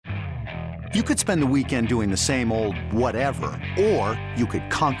You could spend the weekend doing the same old whatever, or you could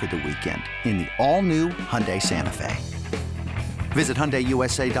conquer the weekend in the all-new Hyundai Santa Fe. Visit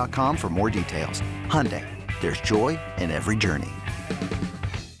HyundaiUSA.com for more details. Hyundai, there's joy in every journey.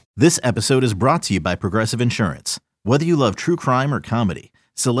 This episode is brought to you by Progressive Insurance. Whether you love true crime or comedy,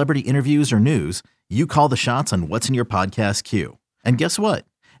 celebrity interviews or news, you call the shots on what's in your podcast queue. And guess what?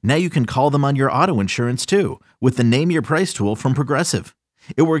 Now you can call them on your auto insurance too with the Name Your Price tool from Progressive.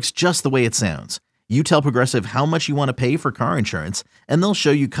 It works just the way it sounds. You tell Progressive how much you want to pay for car insurance, and they'll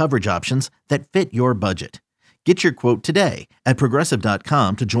show you coverage options that fit your budget. Get your quote today at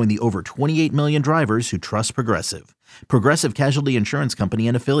Progressive.com to join the over 28 million drivers who trust Progressive. Progressive Casualty Insurance Company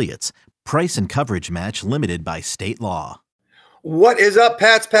and Affiliates. Price and coverage match limited by state law. What is up,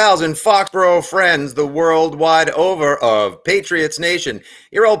 Pats, pals, and Foxborough friends, the worldwide over of Patriots Nation?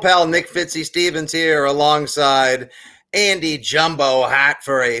 Your old pal Nick Fitzy Stevens here alongside Andy Jumbo Hat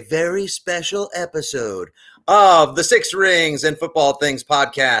for a very special episode of the Six Rings and Football Things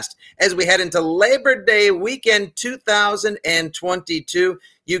podcast as we head into Labor Day weekend 2022.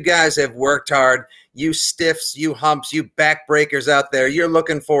 You guys have worked hard. You stiffs, you humps, you backbreakers out there. You're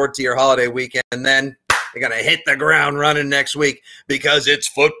looking forward to your holiday weekend, and then you're going to hit the ground running next week because it's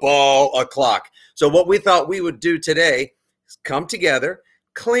football o'clock. So what we thought we would do today is come together,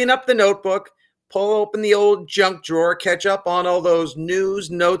 clean up the notebook, pull open the old junk drawer, catch up on all those news,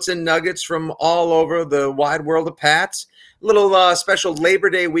 notes, and nuggets from all over the wide world of Pats. A little special Labor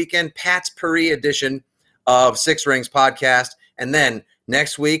Day weekend Pats Paris edition of Six Rings podcast. And then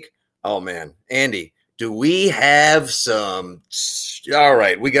next week, oh man, Andy, do we have some? All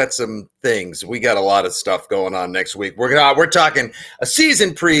right, we got some things. We got a lot of stuff going on next week. We're talking a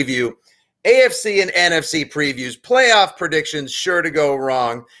season preview, AFC and NFC previews, playoff predictions sure to go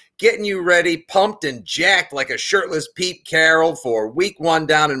wrong, getting you ready, pumped and jacked like a shirtless Pete Carroll for week one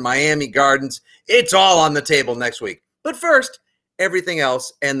down in Miami Gardens. It's all on the table next week. But first, everything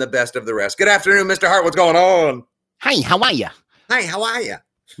else and the best of the rest. Good afternoon, Mr. Hart. What's going on? Hi, how are you? Hi, how are you?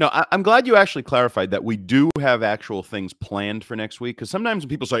 No, I'm glad you actually clarified that we do have actual things planned for next week, because sometimes when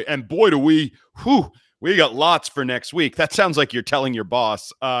people say, and boy, do we got lots for next week. That sounds like you're telling your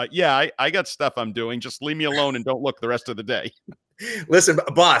boss, yeah, I got stuff I'm doing. Just leave me alone and don't look the rest of the day. Listen,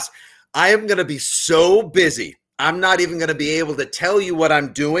 boss, I am going to be so busy. I'm not even going to be able to tell you what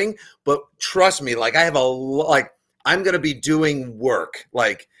I'm doing, but trust me, I'm going to be doing work.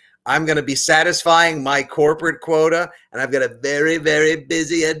 I'm going to be satisfying my corporate quota, and I've got a very, very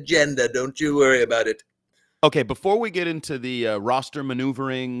busy agenda. Don't you worry about it. Okay, before we get into the roster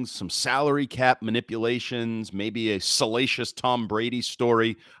maneuverings, some salary cap manipulations, maybe a salacious Tom Brady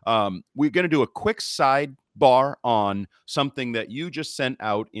story, we're going to do a quick sidebar on something that you just sent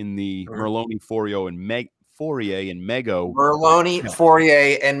out in the Merloni, Fourier, and Mego. Merloni,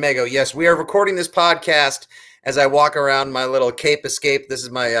 Fourier, and Mego. Yes, we are recording this podcast as I walk around my little Cape Escape. This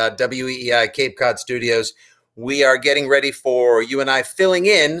is my WEEI Cape Cod studios. We are getting ready for you and I filling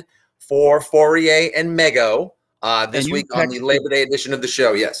in for Fourier and Mego this week on the Labor Day edition of the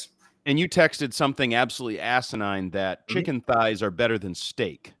show. Yes. And you texted something absolutely asinine that chicken thighs are better than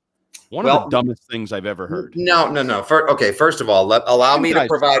steak. One of the dumbest things I've ever heard. No. First of all, allow me to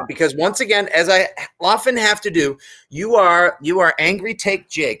provide, because once again, as I often have to do, you are angry take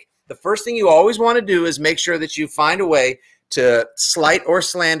Jake. The first thing you always want to do is make sure that you find a way to slight or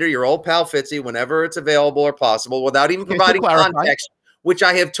slander your old pal Fitzy whenever it's available or possible without even providing context, which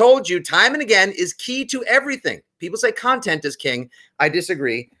I have told you time and again is key to everything. People say content is king. I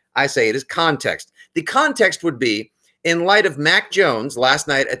disagree. I say it is context. The context would be in light of Mac Jones last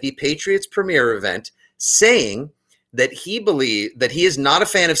night at the Patriots premiere event saying that he is not a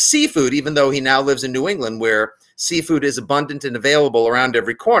fan of seafood, even though he now lives in New England where seafood is abundant and available around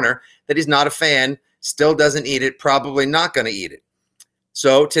every corner, that he's not a fan, still doesn't eat it, probably not going to eat it.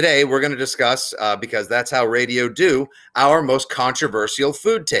 So today we're going to discuss, because that's how radio do, our most controversial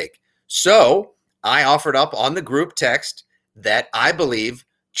food take. So I offered up on the group text that I believe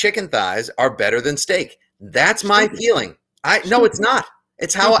chicken thighs are better than steak. That's my feeling. No, it's not.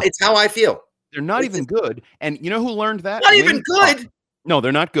 It's how I feel. They're not even good. And you know who learned that? Not even good. No,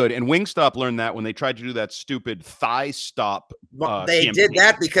 they're not good. And Wingstop learned that when they tried to do that stupid thigh stop. They did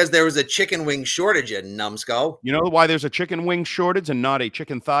that because there was a chicken wing shortage at Numbskull. You know why there's a chicken wing shortage and not a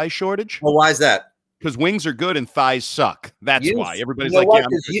chicken thigh shortage? Well, why is that? Because wings are good and thighs suck. That's why. Everybody's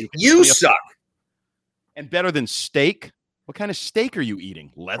you suck. And better than steak? What kind of steak are you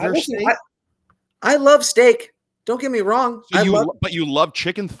eating? Leather steak? I love steak. Don't get me wrong. But you love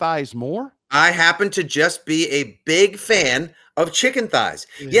chicken thighs more? I happen to just be a big fan of chicken thighs.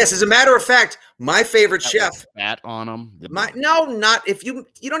 Yes, as a matter of fact, my favorite chef. Fat on them. Not if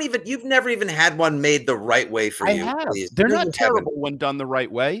you've never even had one made the right way for I you. have. Please. They're No, not you terrible haven't. when done the right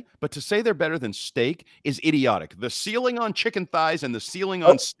way, but to say they're better than steak is idiotic. The ceiling on chicken thighs and the ceiling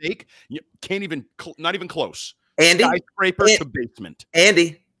on steak, you can't even, not even close. Andy, Skyscraper to basement.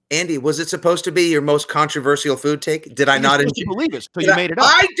 Andy, was it supposed to be your most controversial food take? Did I not believe it? So you made it up.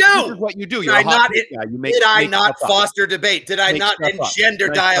 I do. This is what you do. Did You're I a hot not? take guy. You make. Did I make not stuff up. foster debate? Did I Make not stuff up. engender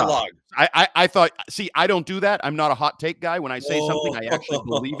Nice dialogue? I thought. See, I don't do that. I'm not a hot take guy. When I say something, I actually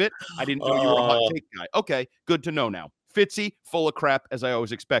believe it. I didn't know you were a hot take guy. Okay, good to know now. Fitzy, full of crap, as I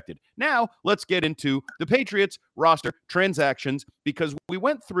always expected. Now, let's get into the Patriots roster transactions, because we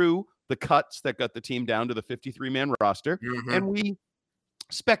went through the cuts that got the team down to the 53-man roster, and we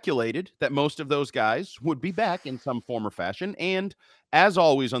speculated that most of those guys would be back in some form or fashion. And as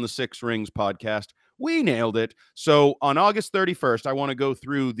always on the Six Rings podcast, we nailed it. So on August 31st, I want to go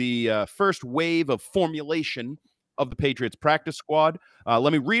through the first wave of formulation of the Patriots practice squad.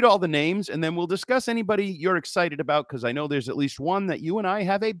 Let me read all the names, and then we'll discuss anybody you're excited about, because I know there's at least one that you and I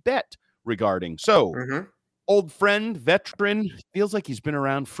have a bet regarding. So, old friend, veteran, feels like he's been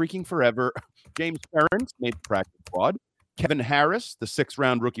around freaking forever. James Ferentz made the practice squad. Kevin Harris, the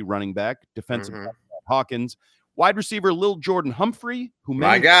 6th-round rookie running back, defensive back Hawkins, wide receiver Lil Jordan Humphrey, who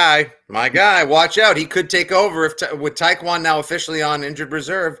my guy, watch out, he could take over with Taekwon now officially on injured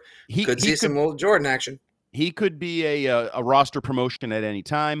reserve. He could see some Lil Jordan action. He could be a roster promotion at any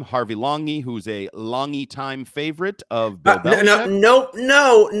time. Harvey Longy, who's a Longy time favorite of Bill Belichick.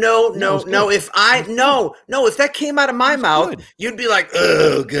 No. If that came out of my mouth, you'd be like,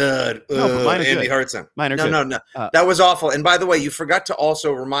 oh, God. No, mine are Andy good. Hartson. Mine are good. No. That was awful. And by the way, you forgot to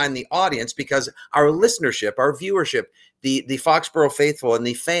also remind the audience, because our listenership, our viewership, the Foxborough faithful and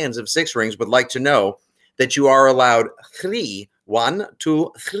the fans of Six Rings would like to know that you are allowed 1,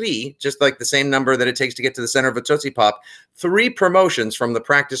 2, 3, just like the same number that it takes to get to the center of a Tootsie Pop, 3 promotions from the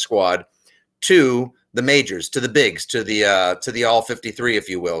practice squad to the majors, to the bigs, to the all 53, if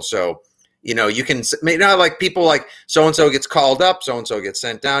you will. So, you can, like people like so-and-so gets called up, so-and-so gets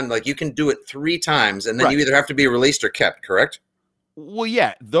sent down. Like, you can do it 3 times, and then you either have to be released or kept, correct? Well,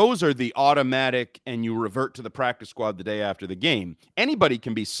 yeah, those are the automatic, and you revert to the practice squad the day after the game. Anybody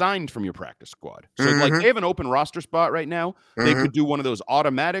can be signed from your practice squad. So, like, they have an open roster spot right now. They could do one of those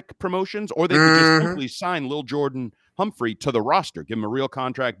automatic promotions, or they could just simply sign Lil Jordan Humphrey to the roster, give him a real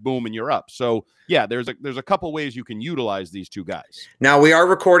contract, boom, and you're up. So, yeah, there's a couple ways you can utilize these 2 guys. Now, we are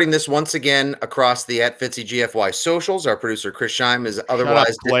recording this once again across the @FitzyGFY socials. Our producer, Chris Scheim, is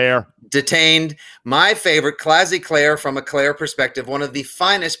otherwise detained. My favorite, Classy Claire, from a Claire perspective, one of the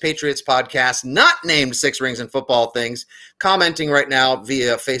finest Patriots podcasts, not named Six Rings and Football Things, commenting right now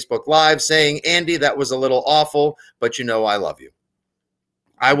via Facebook Live saying, Andy, that was a little awful, but I love you.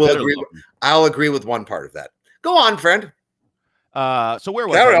 I'll agree with one part of that. Go on, friend. So where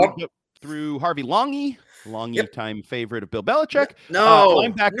was I? Through Harvey Longy time favorite of Bill Belichick.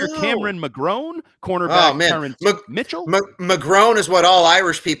 Linebacker Cameron McGrone, cornerback Terrence Mitchell. McGrone is what all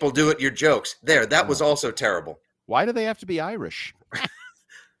Irish people do at your jokes. That was also terrible. Why do they have to be Irish?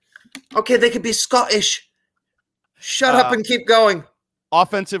 Okay, they could be Scottish. Shut up and keep going.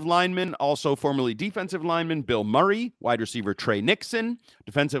 Offensive lineman, also formerly defensive lineman, Bill Murray. Wide receiver, Trey Nixon.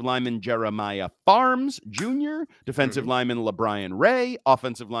 Defensive lineman, Jeremiah Farms Jr. Defensive lineman, LeBrian Ray.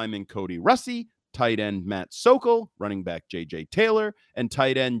 Offensive lineman, Cody Russi. Tight end, Matt Sokol. Running back, J.J. Taylor. And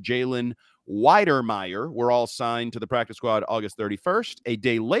tight end, Jalen Weidermeyer were all signed to the practice squad August 31st. A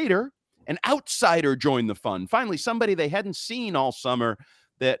day later, an outsider joined the fun. Finally, somebody they hadn't seen all summer.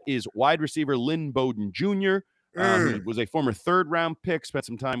 That is wide receiver, Lynn Bowden Jr., who was a former 3rd-round pick, spent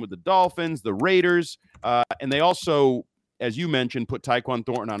some time with the Dolphins, the Raiders, and they also, as you mentioned, put Tyquan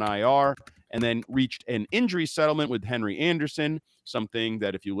Thornton on IR, and then reached an injury settlement with Henry Anderson, something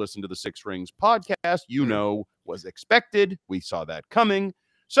that if you listen to the Six Rings podcast, was expected. We saw that coming.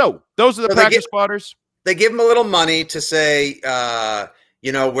 So those are the practice squatters. They give them a little money to say,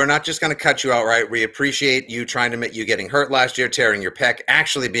 we're not just going to cut you outright. We appreciate you trying to make you getting hurt last year, tearing your pec,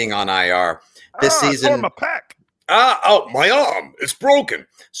 actually being on IR this season. I tore my pec. My arm, it's broken.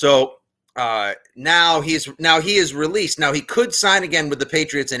 So now he is released. Now he could sign again with the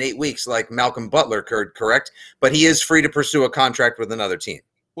Patriots in 8 weeks, like Malcolm Butler could, correct? But he is free to pursue a contract with another team.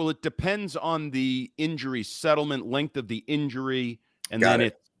 Well, it depends on the injury settlement, length of the injury, and then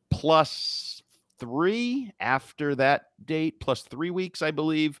it's +3 after that date, +3 weeks, I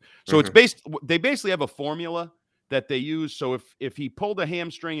believe. So they basically have a formula that they use. So if he pulled a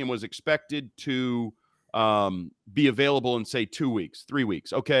hamstring and was expected to be available in, say, 2 weeks, 3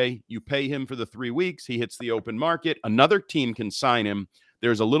 weeks. Okay, you pay him for the 3 weeks. He hits the open market. Another team can sign him.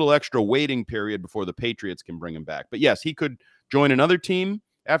 There's a little extra waiting period before the Patriots can bring him back. But yes, he could join another team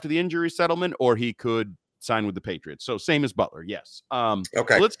after the injury settlement, or he could sign with the Patriots. So same as Butler, yes.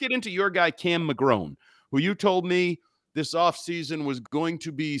 Okay. Let's get into your guy, Cam McGrone, who you told me this offseason was going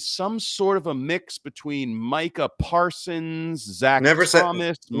to be some sort of a mix between Micah Parsons, Zach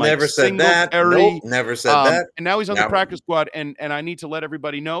Thomas, Mike never said that. Singletary. Nope, never said that. And now he's on the practice squad. And I need to let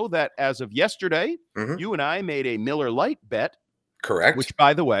everybody know that as of yesterday, you and I made a Miller Lite bet. Correct. Which,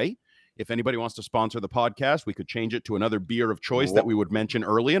 by the way, if anybody wants to sponsor the podcast, we could change it to another beer of choice that we would mention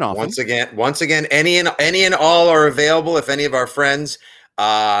early and often. Once again, any and all are available. If any of our friends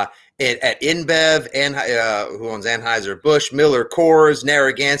at InBev and who owns Anheuser-Busch, Miller Coors,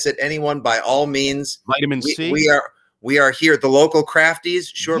 Narragansett, anyone, by all means. Vitamin C. We are here at the local crafties.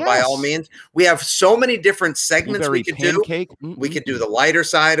 Sure, yes. By all means. We have so many different segments we could do. We could do the lighter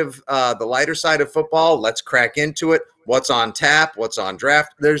side of football. Let's crack into it. What's on tap? What's on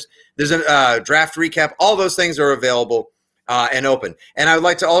draft? There's a draft recap. All those things are available and open. And I would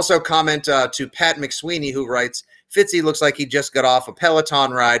like to also comment to Pat McSweeney, who writes, Fitzy looks like he just got off a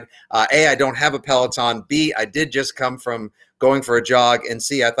Peloton ride. A, I don't have a Peloton. B, I did just come from going for a jog. And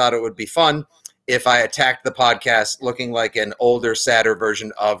C, I thought it would be fun if I attacked the podcast looking like an older, sadder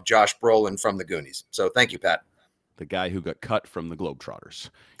version of Josh Brolin from the Goonies. So thank you, Pat. The guy who got cut from the Globetrotters.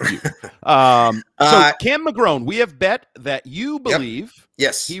 So Cam McGrone, we have bet that you believe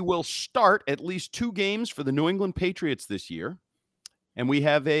he will start at least 2 games for the New England Patriots this year. And we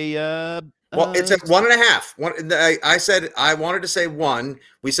have a... it's at 1.5. I said I wanted to say 1.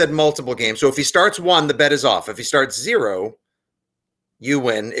 We said multiple games. So if he starts 1, the bet is off. If he starts 0, you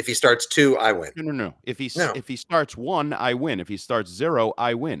win. If he starts 2, I win. No. If he starts 1, I win. If he starts 0,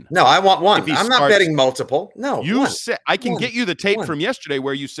 I win. No, I want 1. I'm not betting multiple. No, you said I can get you the tape from yesterday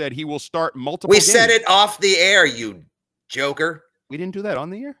where you said he will start multiple. We said it off the air, you joker. We didn't do that on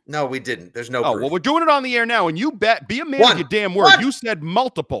the air. No, we didn't. There's no. Proof. Well, we're doing it on the air now, and you bet. Be a man of your damn word. You said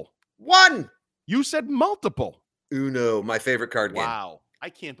multiple. 1. You said multiple. Uno, my favorite card game. Wow, I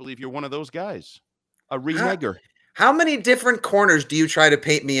can't believe you're one of those guys. A renegger. How many different corners do you try to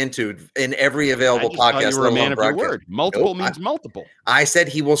paint me into in every available podcast? You were a man of your word. Multiple means multiple. I said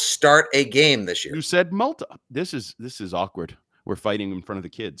he will start a game this year. You said multiple. This is awkward. We're fighting in front of the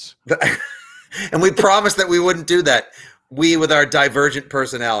kids. And we promised that we wouldn't do that. We with our divergent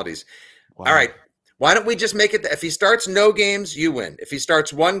personalities. Wow. All right. Why don't we just make it? If he starts no games, you win. If he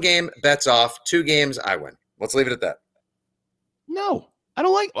starts 1 game, bets off. 2 games, I win. Let's leave it at that. No, I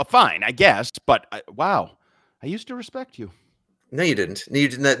don't like. Well, fine, I guess. But wow. I used to respect you. No, you didn't. You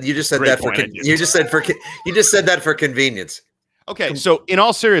didn't. You just said that for. You just said that for convenience. Okay, so in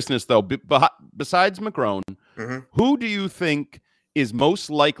all seriousness, though, besides McGrone, who do you think is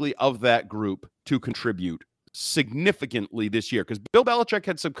most likely of that group to contribute significantly this year? Because Bill Belichick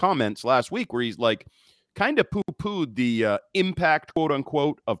had some comments last week where he's like, kind of poo-pooed the impact, quote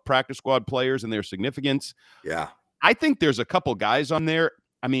unquote, of practice squad players and their significance. Yeah, I think there's a couple guys on there.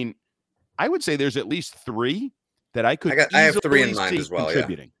 I mean, I would say there's at least 3 that I could. I have 3 in mind as well.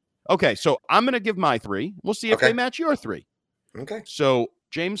 Contributing. Yeah. Okay, so I'm going to give my 3. We'll see if they match your 3. Okay. So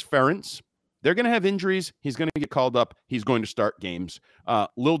James Ferentz, they're going to have injuries. He's going to get called up. He's going to start games.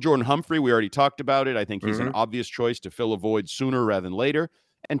 Lil Jordan Humphrey, we already talked about it. I think he's an obvious choice to fill a void sooner rather than later.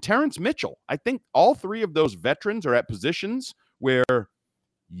 And Terrence Mitchell. I think all 3 of those veterans are at positions where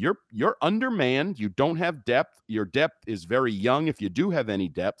you're undermanned. You don't have depth. Your depth is very young if you do have any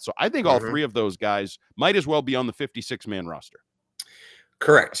depth. So I think all 3 of those guys might as well be on the 56-man roster.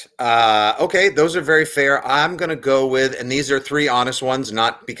 Correct. Okay, those are very fair. I'm going to go with, and these are 3 honest ones,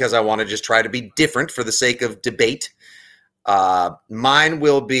 not because I want to just try to be different for the sake of debate. Mine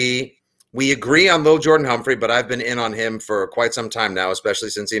will be, we agree on Lil Jordan Humphrey, but I've been in on him for quite some time now, especially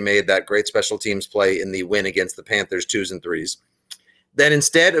since he made that great special teams play in the win against the Panthers 2s and 3s. Then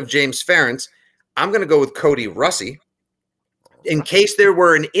instead of James Ferentz, I'm going to go with Cody Russi. In case there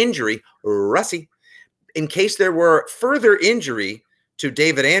were an injury, in case there were further injury to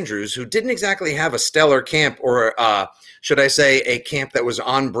David Andrews, who didn't exactly have a stellar camp, or should I say a camp that was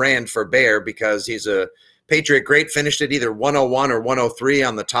on brand for Bear, because he's a Patriot great, finished at either 101 or 103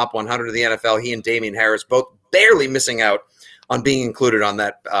 on the top 100 of the NFL. He and Damian Harris both barely missing out on being included on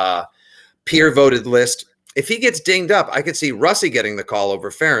that peer-voted list. If he gets dinged up, I could see Russi getting the call over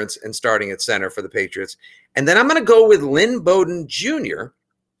Ferentz and starting at center for the Patriots. And then I'm going to go with Lynn Bowden Jr.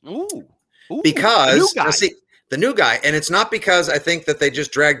 Because the new guy. And it's not because I think that they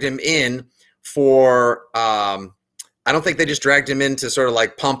just dragged him in for I don't think they just dragged him in to sort of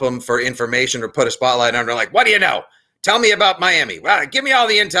like pump him for information or put a spotlight on. They're like, what do you know? Tell me about Miami. Well, give me all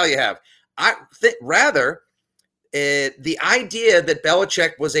the intel you have. I think rather the idea that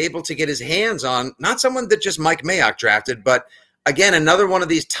Belichick was able to get his hands on not someone that just Mike Mayock drafted, but again, another one of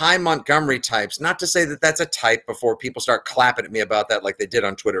these Ty Montgomery types. Not to say that that's a type before people start clapping at me about that like they did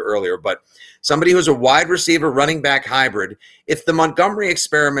on Twitter earlier, but somebody who's a wide receiver running back hybrid. If the Montgomery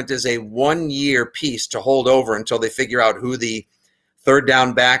experiment is a 1-year piece to hold over until they figure out who the third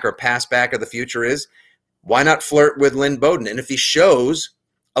down back or pass back of the future is, why not flirt with Lynn Bowden? And if he shows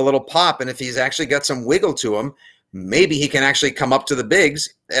a little pop and if he's actually got some wiggle to him, maybe he can actually come up to the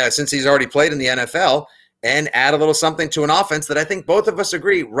bigs since he's already played in the NFL and add a little something to an offense that I think both of us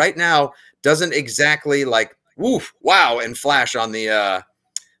agree right now doesn't exactly like woof, wow, and flash on the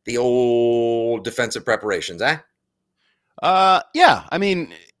old defensive preparations, eh? Yeah. I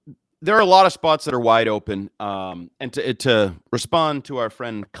mean, there are a lot of spots that are wide open. And to respond to our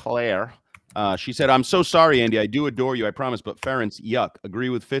friend Claire, she said, I'm so sorry, Andy. I do adore you, I promise. But Ferentz, yuck. Agree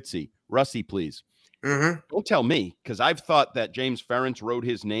with Fitzy. Russie, please. Mm-hmm. Don't tell me, because I've thought that James Ferentz wrote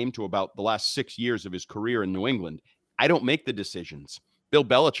his name to about the last 6 years of his career in New England. I don't make the decisions. Bill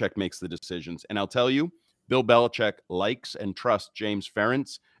Belichick makes the decisions. And I'll tell you, Bill Belichick likes and trusts James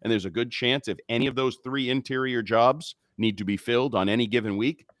Ferentz. And there's a good chance if any of those 3 interior jobs need to be filled on any given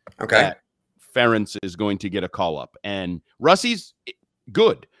week, that Ferentz is going to get a call up. And Russie's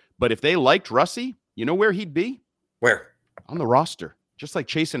good. But if they liked Russie, you know where he'd be? Where? On the roster, just like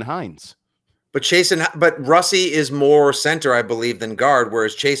Chasen Hines. But Russie is more center, I believe, than guard,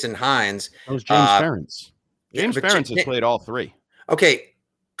 whereas Chasen Hines. That was James Ferentz. James Ferentz has played all 3. Okay.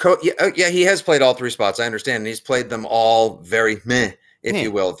 He has played all 3 spots. I understand. And he's played them all very meh, if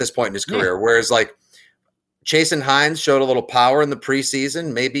you will, at this point in his career. Whereas, like, Chasen Hines showed a little power in the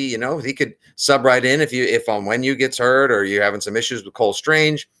preseason. Maybe, he could sub right in if on when you gets hurt or you're having some issues with Cole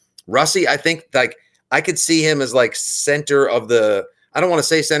Strange. Russie, I think, like, I could see him as, like, center of the – I don't want to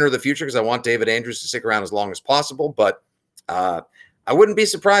say center of the future because I want David Andrews to stick around as long as possible, but I wouldn't be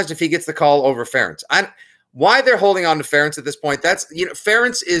surprised if he gets the call over Ferentz. Why they're holding on to Ferentz at this point,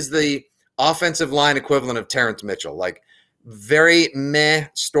 Ferentz is the offensive line equivalent of Terrence Mitchell, like very meh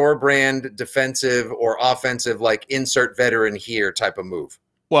store brand defensive or offensive, like insert veteran here type of move.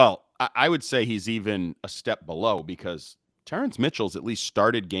 Well, I would say he's even a step below because Terrence Mitchell's at least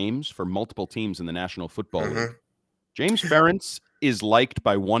started games for multiple teams in the National Football League. James Ferentz is liked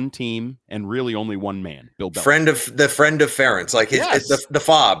by one team and really only one man, Bill Belichick. Friend of Ferentz, like it's the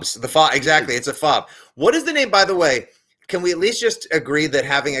fobs. Exactly, it's a fob. What is the name, by the way? Can we at least just agree that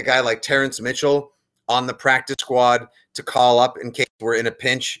having a guy like Terrence Mitchell on the practice squad to call up in case we're in a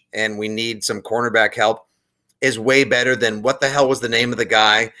pinch and we need some cornerback help is way better than what the hell was the name of the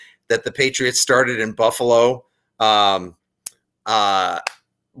guy that the Patriots started in Buffalo?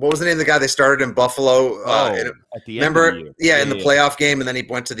 What was the name of the guy they started in Buffalo? At the end of the year. In the playoff game, and then he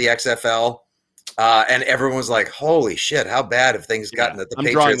went to the XFL. And everyone was like, holy shit, how bad have things gotten at the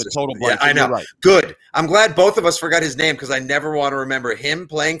Patriots? Drawing the total blank. Yeah, I know. Right. Good. I'm glad both of us forgot his name because I never want to remember him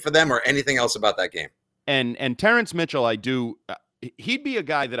playing for them or anything else about that game. And Terrence Mitchell, he'd be a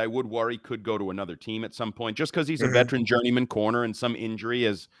guy that I would worry could go to another team at some point just because he's a veteran journeyman corner and some injury.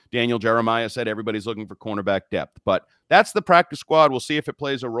 As Daniel Jeremiah said, everybody's looking for cornerback depth. But that's the practice squad. We'll see if it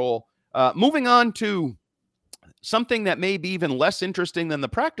plays a role. Moving on to something that may be even less interesting than the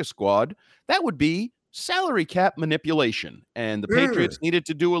practice squad, that would be salary cap manipulation. And the Patriots needed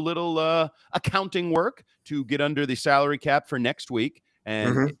to do a little accounting work to get under the salary cap for next week.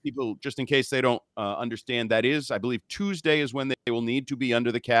 And people, just in case they don't understand, that is, I believe Tuesday is when they will need to be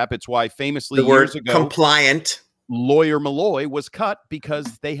under the cap. It's why famously years ago, compliant Lawyer Malloy was cut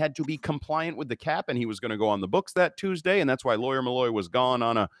because they had to be compliant with the cap, and he was going to go on the books that Tuesday. And that's why Lawyer Malloy was gone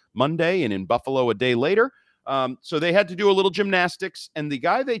on a Monday and in Buffalo a day later. So they had to do a little gymnastics, and the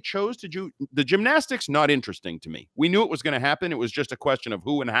guy they chose to do the gymnastics, not interesting to me. We knew it was going to happen. It was just a question of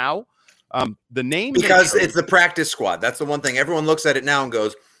who and how. The name because it's the practice squad. That's the one thing everyone looks at it now and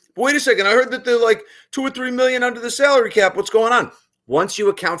goes, wait a second, I heard that they're like $2 or $3 million under the salary cap. What's going on? Once you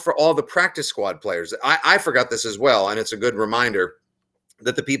account for all the practice squad players, I forgot this as well. And it's a good reminder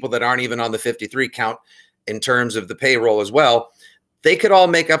that the people that aren't even on the 53 count in terms of the payroll as well. They could all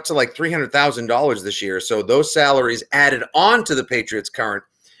make up to like $300,000 this year. So those salaries added on to the Patriots' current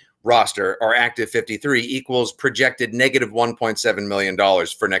roster or active 53 equals projected negative $1.7 million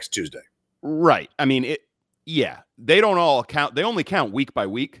for next Tuesday. Right. I mean, they don't all count. They only count week by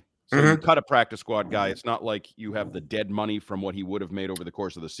week. So you cut a practice squad guy. It's not like you have the dead money from what he would have made over the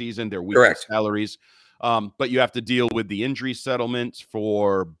course of the season. They're weekly salaries. But you have to deal with the injury settlements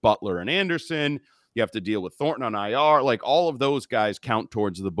for Butler and Anderson, You have to deal with Thornton on IR. Like all of those guys count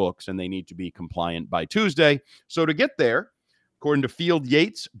towards the books, and they need to be compliant by Tuesday. So to get there, according to Field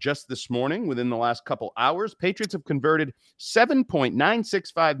Yates just this morning, within the last couple hours, Patriots have converted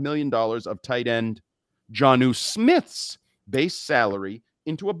 $7.965 million of tight end Jonnu Smith's base salary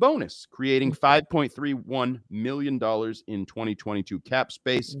into a bonus, creating $5.31 million in 2022 cap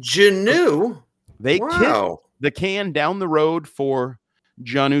space. Jonnu? They kicked the can down the road for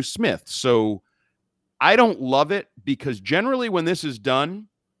Jonnu Smith. So I don't love it because generally when this is done,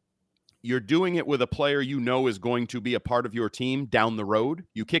 you're doing it with a player you know is going to be a part of your team down the road.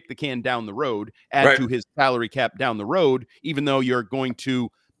 You kick the can down the road, add to his salary cap down the road, even though you're going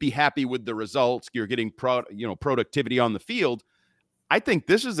to be happy with the results. You're getting productivity on the field. I think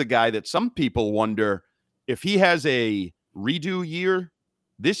this is a guy that some people wonder if he has a redo year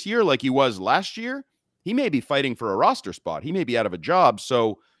this year like he was last year, he may be fighting for a roster spot. He may be out of a job.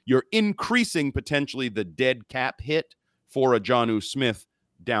 So you're increasing potentially the dead cap hit for a Jonnu Smith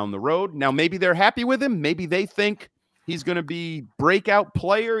down the road. Now, maybe they're happy with him. Maybe they think he's going to be breakout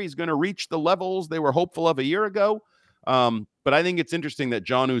player. He's going to reach the levels they were hopeful of a year ago. But I think it's interesting that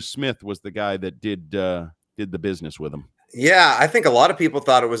Jonnu Smith was the guy that did the business with him. Yeah, I think a lot of people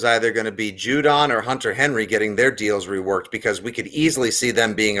thought it was either going to be Judon or Hunter Henry getting their deals reworked because we could easily see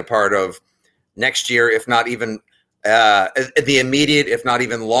them being a part of next year, if not even the immediate, if not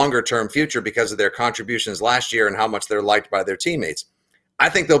even longer term future because of their contributions last year and how much they're liked by their teammates. I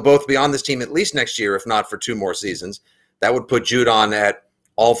think they'll both be on this team at least next year, if not for 2 more seasons. That would put Judon at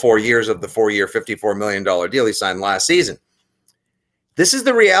all 4 years of the 4-year, $54 million deal he signed last season. This is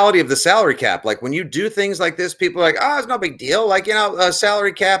the reality of the salary cap. Like when you do things like this, people are like, oh, it's no big deal. Like, a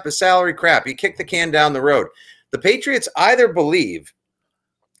salary cap is salary crap. You kick the can down the road. The Patriots either believe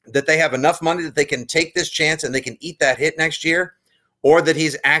that they have enough money that they can take this chance and they can eat that hit next year, or that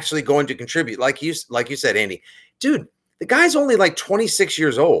he's actually going to contribute. Like you said, Andy, dude, the guy's only like 26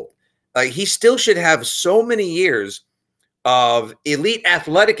 years old. He still should have so many years of elite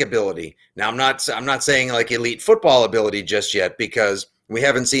athletic ability. Now, I'm not saying like elite football ability just yet because we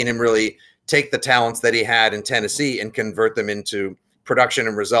haven't seen him really take the talents that he had in Tennessee and convert them into production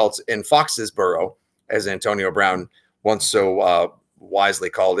and results in Foxesboro, as Antonio Brown once so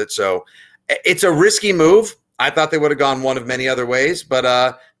wisely called it. So it's a risky move. I thought they would have gone one of many other ways,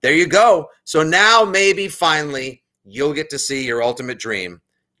 but there you go. So now maybe finally you'll get to see your ultimate dream,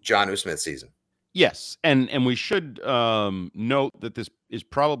 Jonnu Smith season. Yes, and we should note that this is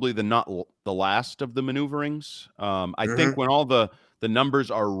probably not the last of the maneuverings. I think when all the numbers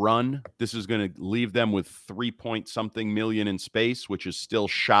are run, this is going to leave them with 3-point-something million in space, which is still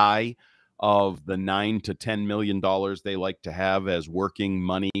shy of the $9 to $10 million they like to have as working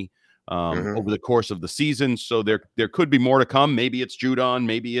money over the course of the season. So there could be more to come. Maybe it's Judon,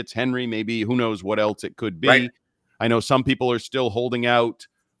 maybe it's Henry, maybe who knows what else it could be. Right. I know some people are still holding out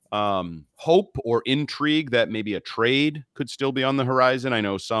hope or intrigue that maybe a trade could still be on the horizon. I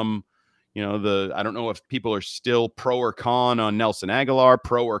know some, I don't know if people are still pro or con on Nelson Aguilar,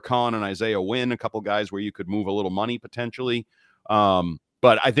 pro or con on Isaiah Wynn, a couple guys where you could move a little money potentially.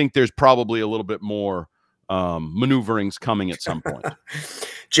 But I think there's probably a little bit more maneuverings coming at some point.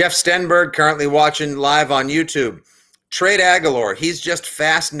 Jeff Stenberg currently watching live on YouTube. Trade Aguilar. He's just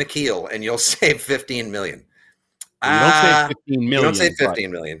fast Nikhil and you'll save $15 million. You don't save 15 million. You don't save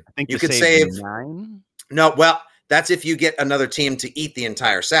 15 million. I think you could save 9. No, well, that's if you get another team to eat the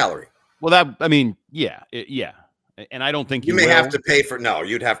entire salary. Well, yeah. And I don't think you may have to pay for. No,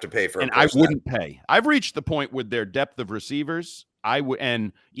 you'd have to pay for. And I wouldn't pay. I've reached the point with their depth of receivers.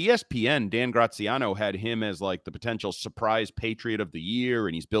 And ESPN, Dan Graziano had him as like the potential surprise Patriot of the year,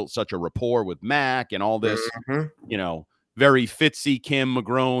 and he's built such a rapport with Mac and all this. Very Fitzy, Kim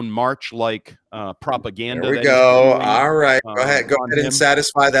McGrone, March-like propaganda. There we go. All right. Go ahead and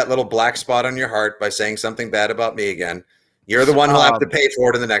satisfy that little black spot on your heart by saying something bad about me again. You're the one who'll have to pay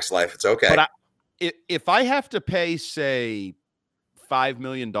for it in the next life. It's okay. But if I have to pay, say, $5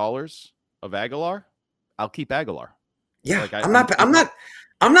 million of Aguilar, I'll keep Aguilar. Yeah,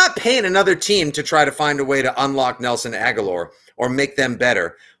 I'm not paying another team to try to find a way to unlock Nelson Aguilar or make them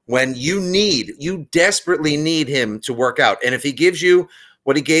better. When you desperately need him to work out. And if he gives you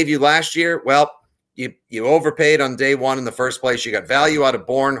what he gave you last year, well, you overpaid on day one in the first place. You got value out of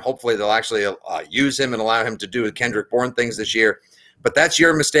Bourne. Hopefully they'll actually use him and allow him to do Kendrick Bourne things this year. But that's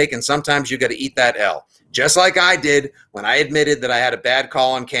your mistake, and sometimes you got to eat that L. Just like I did when I admitted that I had a bad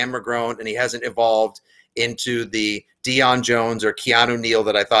call on Cam McGrone and he hasn't evolved into the Deion Jones or Keanu Neal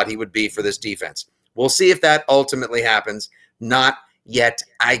that I thought he would be for this defense. We'll see if that ultimately happens. Not yet.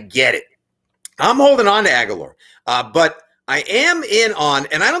 I get it. I'm holding on to Aguilar, but I am in on,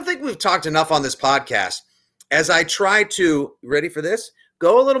 and I don't think we've talked enough on this podcast, as I try to, ready for this?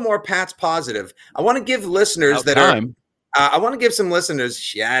 Go a little more Pats positive. I want to give listeners I want to give some listeners,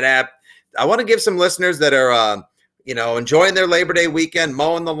 shut up. I want to give some listeners that are, enjoying their Labor Day weekend,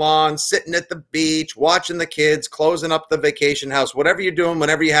 mowing the lawn, sitting at the beach, watching the kids, closing up the vacation house, whatever you're doing,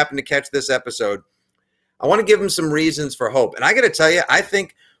 whenever you happen to catch this episode. I want to give them some reasons for hope. And I got to tell you, I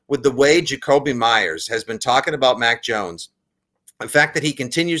think with the way Jacoby Myers has been talking about Mac Jones, the fact that he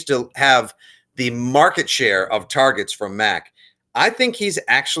continues to have the market share of targets from Mac, I think he's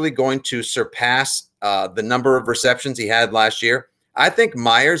actually going to surpass the number of receptions he had last year. I think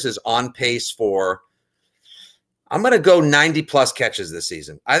Myers is on pace for, I'm going to go 90-plus catches this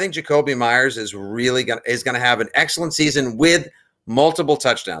season. I think Jacoby Myers is really going to have an excellent season with multiple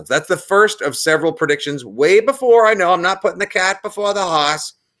touchdowns. That's the first of several predictions way before, I know I'm not putting the cat before the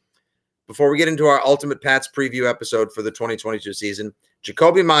horse. Before we get into our Ultimate Pats preview episode for the 2022 season,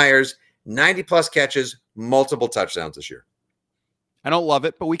 Jacoby Myers, 90-plus catches, multiple touchdowns this year. I don't love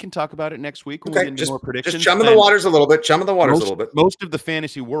it, but we can talk about it next week when we get into more predictions. Just chumming the waters a little bit. Most of the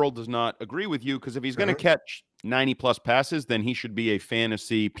fantasy world does not agree with you, because if he's going to catch 90-plus passes, then he should be a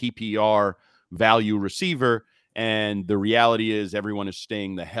fantasy PPR value receiver. And the reality is everyone is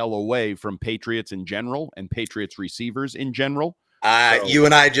staying the hell away from Patriots in general and Patriots receivers in general. You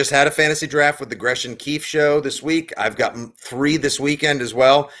and I just had a fantasy draft with the Gresham Keefe show this week. I've got 3 this weekend as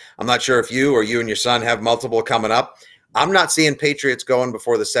well. I'm not sure if you or you and your son have multiple coming up. I'm not seeing Patriots going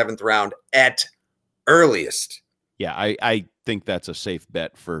before the 7th round at earliest. Yeah, I think that's a safe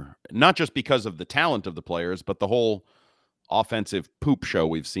bet, for not just because of the talent of the players, but the whole offensive poop show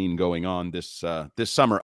we've seen going on this summer.